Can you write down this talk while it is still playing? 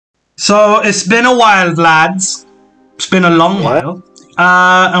So it's been a while, lads. It's been a long while.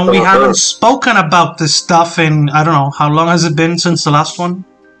 And we haven't spoken about this stuff in, I don't know, how long has it been since the last one?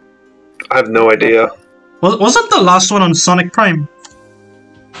 I have no idea. Well, wasn't the last one on Sonic Prime?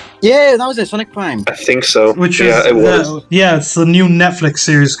 Yeah, that was it, Sonic Prime. I think so. It was. Yeah, it's the new Netflix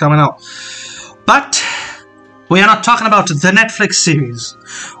series coming out. But we are not talking about the Netflix series.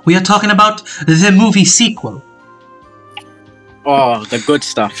 We are talking about the movie sequel. Oh, the good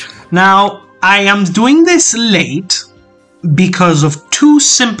stuff. Now, I am doing this late because of two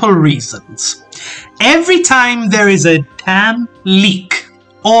simple reasons. Every time there is a damn leak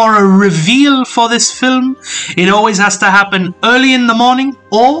or a reveal for this film, it always has to happen early in the morning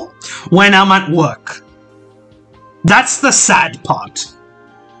or when I'm at work. That's the sad part.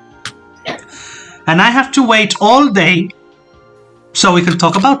 And I have to wait all day so we can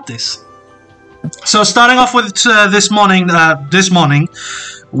talk about this. So starting off with this morning,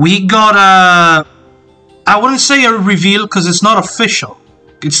 we got a... I wouldn't say a reveal because it's not official.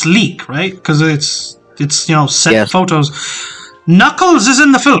 It's leak, right? Because it's you know, set photos. Knuckles is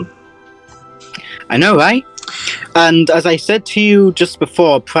in the film. I know, right? And as I said to you just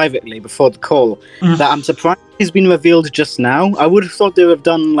before, privately, before the call, that I'm surprised he's been revealed just now. I would have thought they would have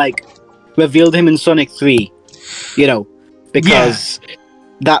done, like, revealed him in Sonic 3. You know, because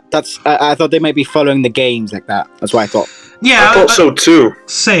that's... I thought they might be following the games like that. That's what I thought. Yeah, I thought so too.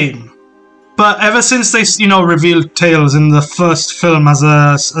 Same. But ever since they, you know, revealed Tails in the first film as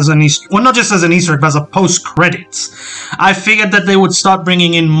an Easter, well, not just as an Easter egg, but as a post-credits, I figured that they would start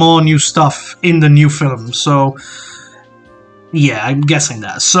bringing in more new stuff in the new film. So, yeah, I'm guessing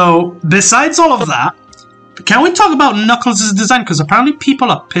that. So, besides all of that, can we talk about Knuckles' design? Because apparently people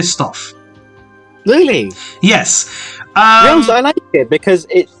are pissed off. Really? Yes. I like it because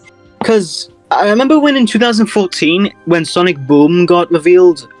I remember when in 2014, when Sonic Boom got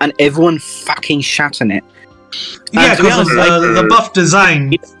revealed, and everyone fucking shat on it. Yeah, because of the buff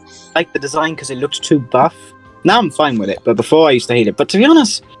design. I like the design because it looked too buff. Now I'm fine with it, but before I used to hate it. But to be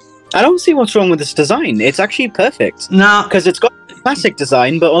honest, I don't see what's wrong with this design. It's actually perfect. No, because it's got classic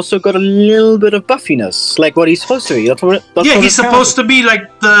design, but also got a little bit of buffiness, like what he's supposed to be. He's supposed to be like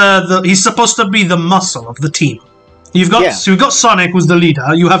he's supposed to be the muscle of the team. You've got Sonic, who's the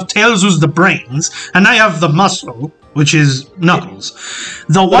leader, you have Tails, who's the brains, and now you have the muscle, which is Knuckles.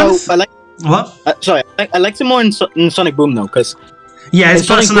 I liked him more in Sonic Boom, though, because... Yeah, his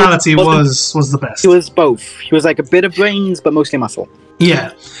personality was the best. He was both. He was like a bit of brains, but mostly muscle.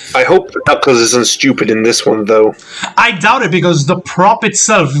 Yeah. I hope Knuckles isn't stupid in this one, though. I doubt it, because the prop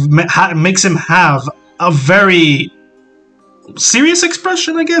itself makes him have a very serious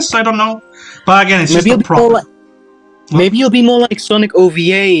expression, I guess? I don't know. But again, it's just a prop. Maybe he'll be more like Sonic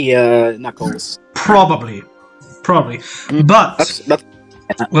OVA Knuckles. Probably. But...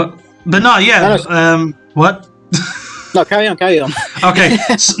 but no, yeah. What? No, carry on. Okay.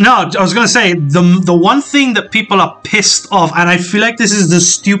 No, I was going to say, the one thing that people are pissed off, and I feel like this is the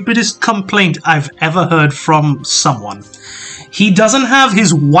stupidest complaint I've ever heard from someone. He doesn't have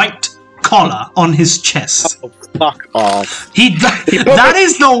his white collar on his chest. Oh, fuck off. That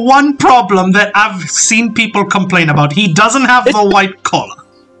is the one problem that I've seen people complain about. He doesn't have the white collar.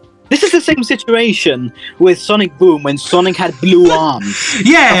 This is the same situation with Sonic Boom when Sonic had blue arms.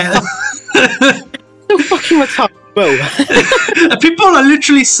 Yeah. So fucking retarded, bro. People are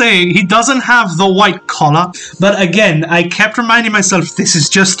literally saying he doesn't have the white collar, but again, I kept reminding myself this is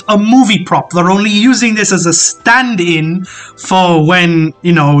just a movie prop. They're only using this as a stand-in for when,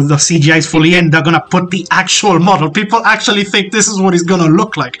 you know, the CGI is fully in, they're gonna put the actual model. People actually think this is what he's gonna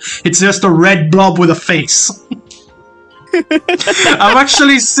look like. It's just a red blob with a face. I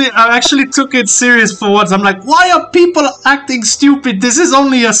actually took it serious for once. I'm like, why are people acting stupid? This is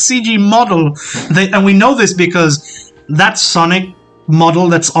only a CG model. And we know this because that Sonic model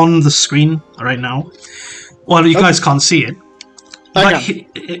that's on the screen right now, well, you guys can't see it. But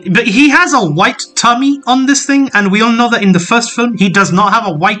he has a white tummy on this thing, and we all know that in the first film, he does not have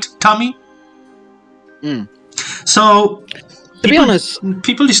a white tummy. So, to be honest,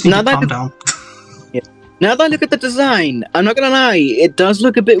 people just need to calm down. Now that I look at the design, I'm not gonna lie, it does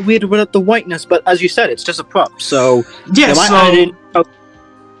look a bit weird without the whiteness, but as you said, it's just a prop, so... Yeah,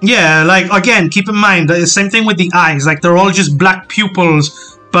 yeah, like, again, keep in mind, the same thing with the eyes, like, they're all just black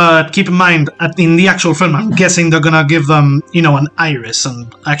pupils, but keep in mind, in the actual film, I'm guessing they're gonna give them, you know, an iris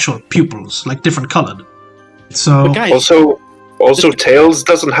and actual pupils, like, different colored. So... Also, Tails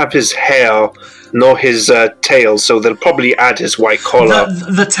doesn't have his hair, nor his tail, so they'll probably add his white collar.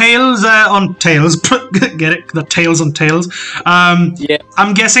 The tails on Tails, get it? The tails on Tails. Yeah.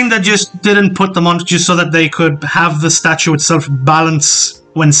 I'm guessing they just didn't put them on just so that they could have the statue itself balance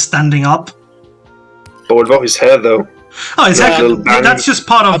when standing up. But what about his hair, though? Oh, it's Like actually, little bang. that's just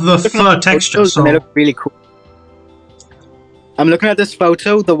part of the fur texture. And they So look really cool. I'm looking at this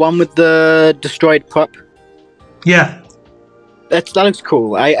photo, the one with the destroyed pup. yeah, That looks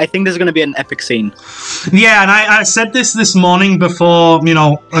cool. I think there's going to be an epic scene. yeah, and I said this morning before, you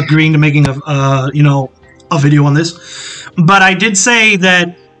know, agreeing to making a video on this. But I did say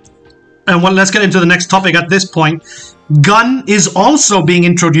that, and well, let's get into the next topic at this point. Gun is also being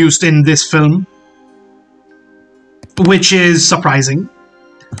introduced in this film, which is surprising.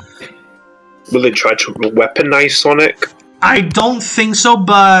 Will they try to weaponize Sonic? I don't think so,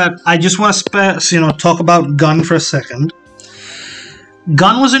 but I just want to talk about Gun for a second.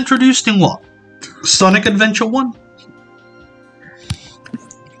 Gun was introduced in what? Sonic Adventure 1?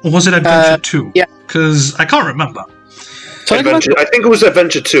 Or was it Adventure 2? Yeah. Because I can't remember. Adventure, I think it was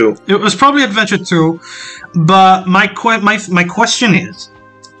Adventure 2. It was probably Adventure 2, but my question is,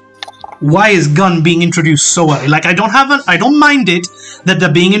 why is Gun being introduced so early? Like, I don't mind it that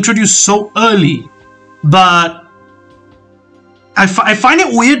they're being introduced so early, but I find it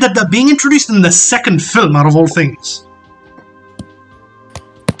weird that they're being introduced in the second film, out of all things.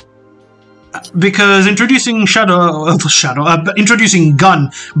 Because introducing introducing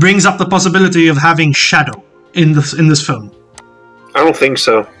Gun brings up the possibility of having Shadow in this film. I don't think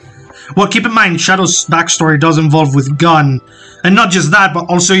so. Well, keep in mind, Shadow's backstory does involve with Gun, and not just that, but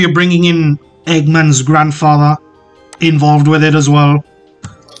also you're bringing in Eggman's grandfather involved with it as well.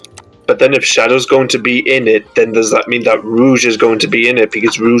 But then if Shadow's going to be in it, then does that mean that Rouge is going to be in it?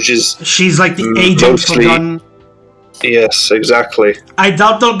 Because Rouge is... She's like the agent for Gun. Yes, exactly. I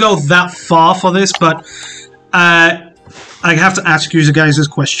doubt they'll go that far for this, but I have to ask you guys this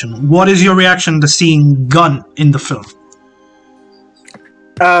question. What is your reaction to seeing Gun in the film?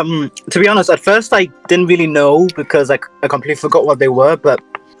 To be honest, at first I didn't really know because I completely forgot what they were, but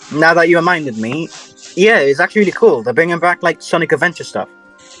now that you reminded me, yeah, it's actually really cool. They're bringing back like Sonic Adventure stuff.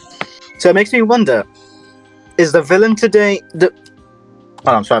 So it makes me wonder, is the villain today... Oh,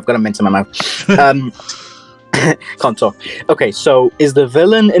 I'm sorry, I've got a mint in my mouth. Can't talk. Okay, so is the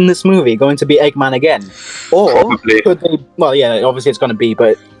villain in this movie going to be Eggman again? Or Probably. could they... Well, yeah, obviously it's going to be,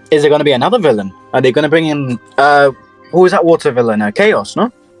 but is there going to be another villain? Are they going to bring in... who is that water villain? Chaos,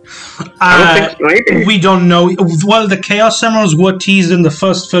 no? I don't think maybe. We don't know. Well, the Chaos Emeralds were teased in the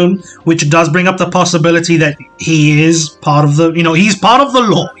first film, which does bring up the possibility that he is part of the... he's part of the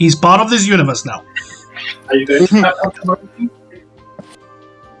lore. He's part of this universe now. Are you going to have controversy?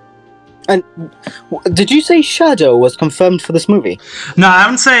 And did you say Shadow was confirmed for this movie? No, I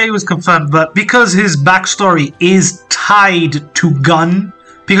haven't said it was confirmed, but because his backstory is tied to Gun,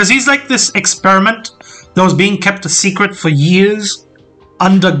 because he's like this experiment that was being kept a secret for years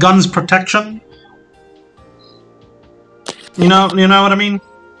under Gun's protection. You know what I mean?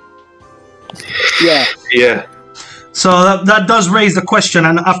 Yeah. Yeah. So that does raise the question,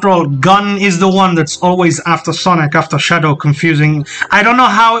 and after all, Gun is the one that's always after Sonic, after Shadow, confusing. I don't know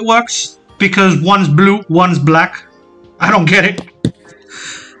how it works, because one's blue, one's black. I don't get it.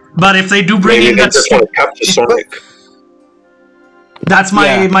 But if they do bring in that... just want to capture Sonic. That's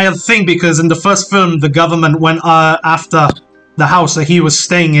my other thing, because in the first film, the government went after the house that he was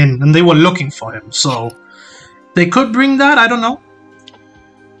staying in, and they were looking for him, so... They could bring that, I don't know.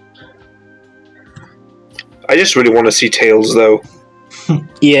 I just really want to see Tails, though.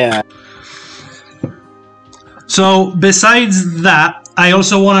 Yeah. So, besides that, I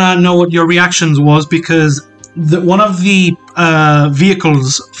also want to know what your reactions was, because one of the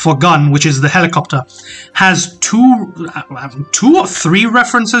vehicles for Gun, which is the helicopter, has two or three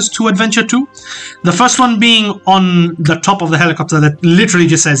references to Adventure 2. The first one being on the top of the helicopter that literally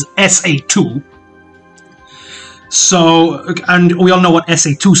just says SA2. So, and we all know what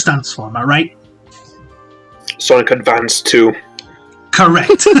SA2 stands for, am I right? Sonic Advance 2.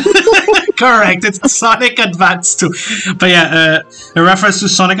 Correct. Correct. It's Sonic Advance 2. But yeah, a reference to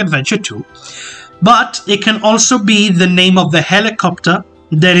Sonic Adventure 2. But it can also be the name of the helicopter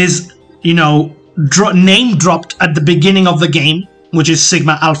that is, name dropped at the beginning of the game, which is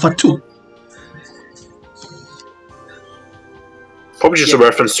Sigma Alpha 2. Probably just a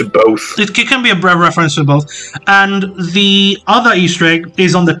reference to both. It can be a reference to both. And the other Easter egg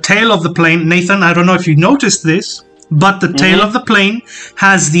is on the tail of the plane. Nathan, I don't know if you noticed this, but the tail of the plane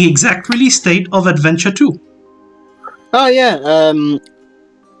has the exact release date of Adventure 2. Oh, yeah.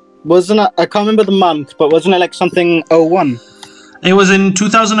 Wasn't it, I can't remember the month, but wasn't it like something 01? It was in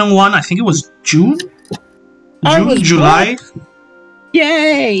 2001. I think it was June? July?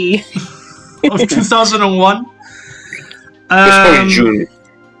 Yay! Of 2001. It's probably June.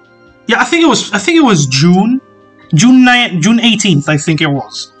 Yeah, I think it was June. June 18th, I think it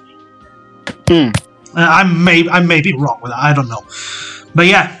was. I may be wrong with that. I don't know. But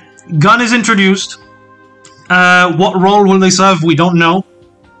yeah, Gun is introduced. What role will they serve? We don't know.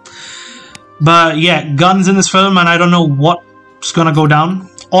 But yeah, Gun's in this film, and I don't know what's gonna go down.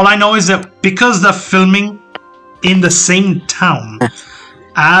 All I know is that because they're filming in the same town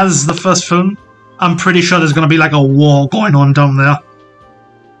as the first film, I'm pretty sure there's gonna be like a war going on down there.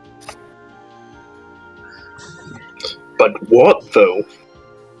 But what, though?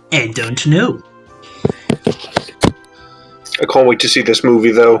 I don't know. I can't wait to see this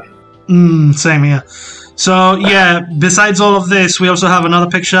movie, though. Same here. So, yeah, besides all of this, we also have another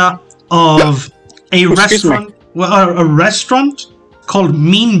picture of a restaurant. Well, a restaurant called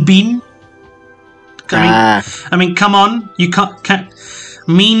Mean Bean. I mean, come on. You can't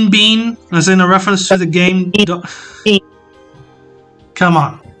Mean Bean, as in a reference to the game. Come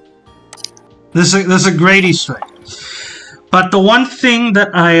on. This is a great Easter egg. But the one thing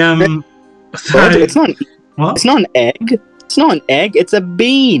that I am... It's not... What? It's not an egg. It's not an egg. It's a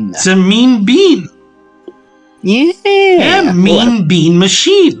bean. It's a mean bean. Yeah, mean bean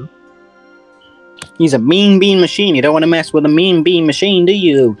machine. He's a mean bean machine. You don't want to mess with a mean bean machine, do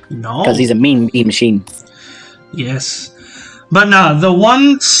you? No. Because he's a mean bean machine. Yes. But no, the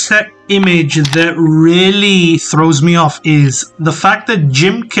one set image that really throws me off is the fact that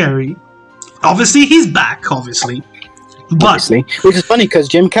Jim Carrey, obviously he's back, obviously. Obviously. Which is funny because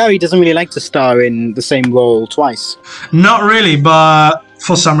Jim Carrey doesn't really like to star in the same role twice. Not really, but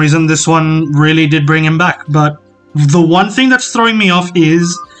for some reason this one really did bring him back. But the one thing that's throwing me off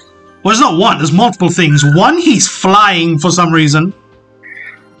is... Well, it's not one, there's multiple things. One, he's flying for some reason.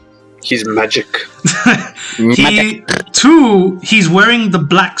 He's magic. Two, he's wearing the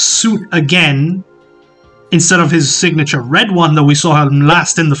black suit again instead of his signature red one that we saw him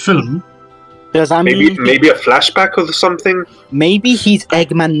last in the film. Does that mean maybe a flashback or something? Maybe he's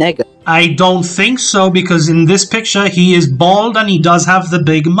Eggman Nega. I don't think so, because in this picture he is bald and he does have the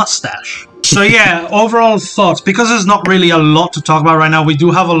big mustache. So yeah, overall thoughts, because there's not really a lot to talk about right now. We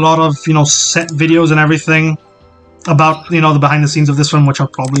do have a lot of, set videos and everything about, the behind the scenes of this film, which I'll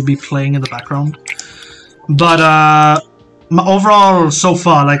probably be playing in the background. But overall, so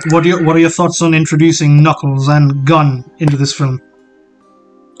far, like, what are your thoughts on introducing Knuckles and Gun into this film?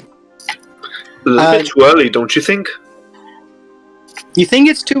 A little bit too early, don't you think? You think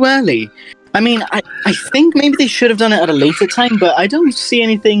it's too early? I mean, I think maybe they should have done it at a later time, but I don't see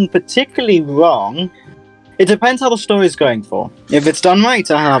anything particularly wrong. It depends how the story's going for. If it's done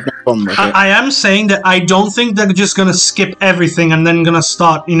right, I'll have no problem with it. I am saying that I don't think they're just going to skip everything and then going to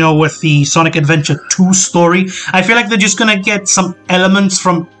start, with the Sonic Adventure 2 story. I feel like they're just going to get some elements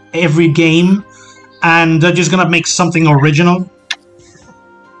from every game, and they're just going to make something original.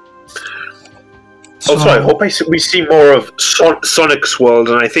 Also, I hope we see more of Sonic's World,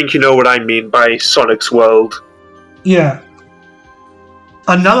 and I think you know what I mean by Sonic's World. Yeah.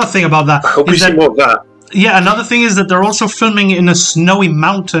 Another thing about that... I hope we see more of that. Yeah, another thing is that they're also filming in a snowy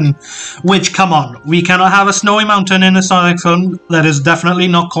mountain, which, come on, we cannot have a snowy mountain in a Sonic film that is definitely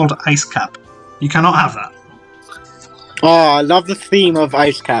not called Ice Cap. You cannot have that. Oh, I love the theme of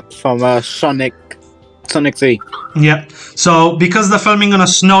Ice Cap from Sonic 3. Yeah, so because they're filming on a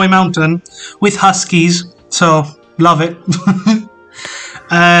snowy mountain with huskies, so love it.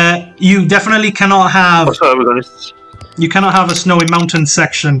 You definitely cannot have... You cannot have a snowy mountain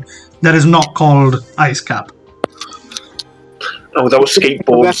section that is not called Ice Cap. Oh, that was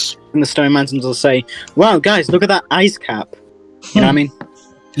skateboards. In the snowy mountains will say, "Wow, guys, look at that ice cap." You know what I mean?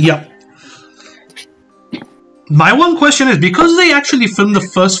 Yep. My one question is, because they actually filmed the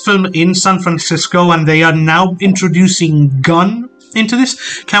first film in San Francisco and they are now introducing Gun into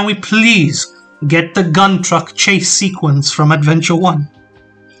this, can we please get the gun truck chase sequence from Adventure 1?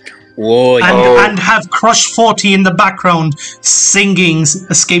 Whoa, and have Crush 40 in the background singing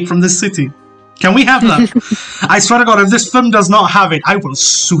Escape from the City. Can we have that? I swear to God, if this film does not have it, I will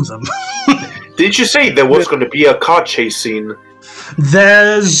sue them. Did you say there was going to be a car chase scene?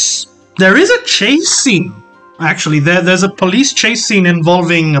 There is a chase scene. Actually, there's a police chase scene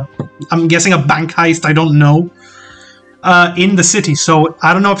involving, I'm guessing, a bank heist, I don't know, in the city. So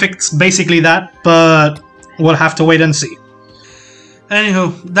I don't know if it's basically that, but we'll have to wait and see.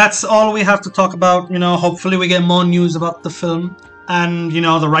 Anywho, that's all we have to talk about. Hopefully we get more news about the film. And,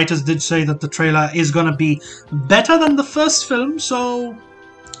 the writers did say that the trailer is going to be better than the first film, so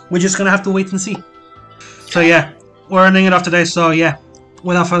we're just going to have to wait and see. So yeah, we're ending it off today, so yeah.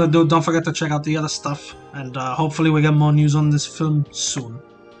 Without further ado, don't forget to check out the other stuff. And hopefully we get more news on this film soon.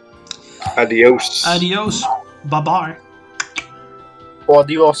 Adios. Adios. Bye-bye.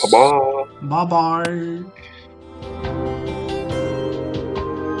 Adios. Bye-bye. Bye-bye.